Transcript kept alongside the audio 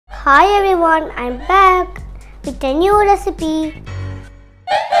Hi everyone, I'm back with a new recipe.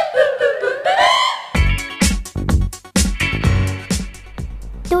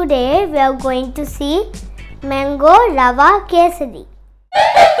 Today we are going to see mango Rava Kesari.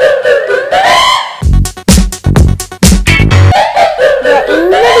 The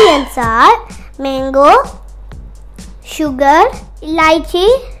ingredients are mango, sugar, elaichi,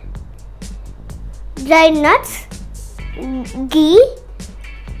 dried nuts, ghee,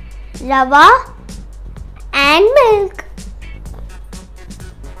 rava and milk.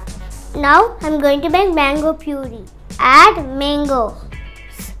 Now I'm going to make mango puree. Add mango.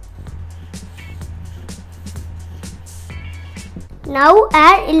 Now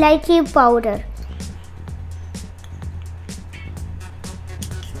add elaichi powder.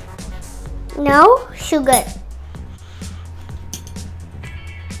 Now sugar.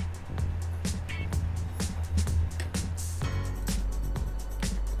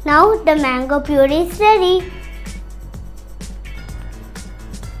 Now the mango puree is ready.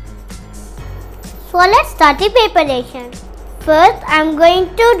 So let's start the preparation. First I am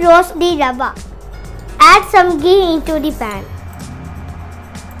going to roast the rava. Add some ghee into the pan.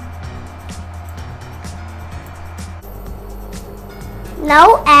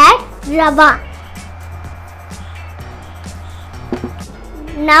 Now add rava.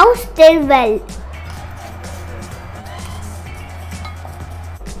 Now stir well.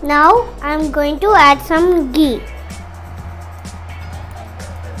 Now I am going to add some ghee.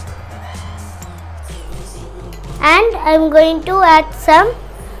 And I am going to add some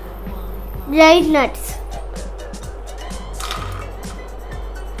dried nuts.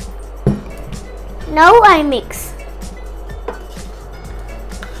 Now I mix.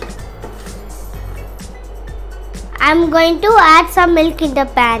 I am going to add some milk in the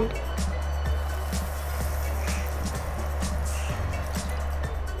pan.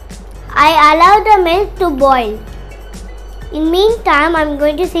 I allow the milk to boil. In meantime, I am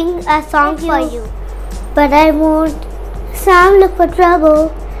going to sing a song for you. But I won't. Some look for trouble,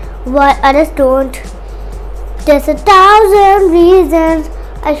 while others don't. There's 1,000 reasons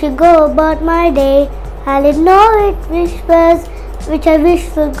I should go about my day. I'll ignore it whispers, which I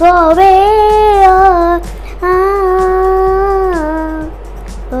wish would go away.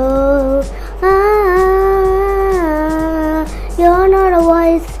 You're not a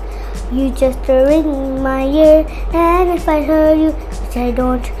voice. You just a ring in my ear, and if I heard you, which I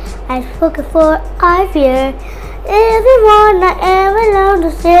don't, I've spoken for I fear. Everyone I ever loved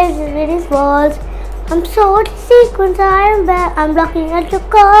to say with his walls. I'm so the sequence, I'm blocking at your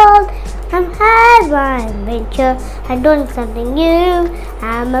call. I'm had my adventure, I'm doing something new.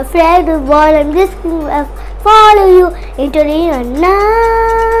 I'm afraid of what I'm just going to follow you into the unknown.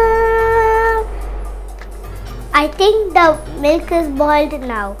 I think the milk is boiled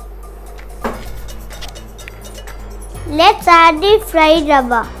now. Let's add the fried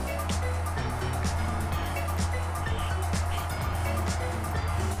rava.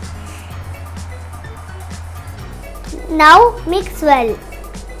 Now mix well.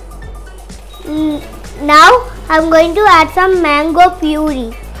 Now I'm going to add some mango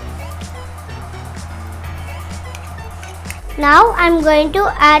puree. Now I'm going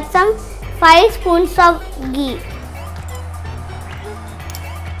to add some 5 spoons of ghee.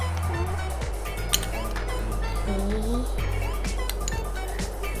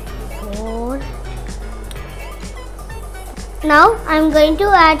 Now I am going to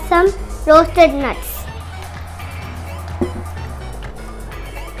add some roasted nuts.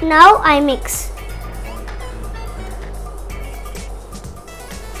 Now I mix.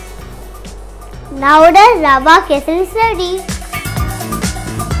 Now the Rava Kesari is ready.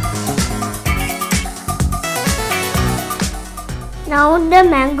 Now the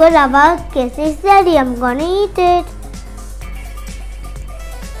mango Rava Kesari is ready. I'm gonna eat it.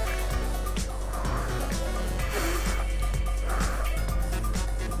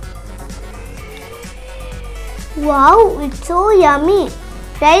 Wow, it's so yummy.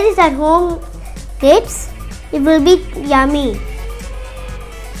 Try this at home, kids. It will be yummy.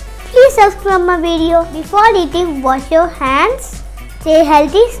 Please subscribe my video. Before eating, wash your hands. Stay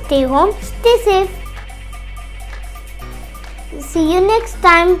healthy, stay home, stay safe. See you next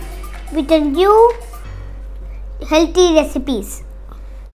time with a new healthy recipes.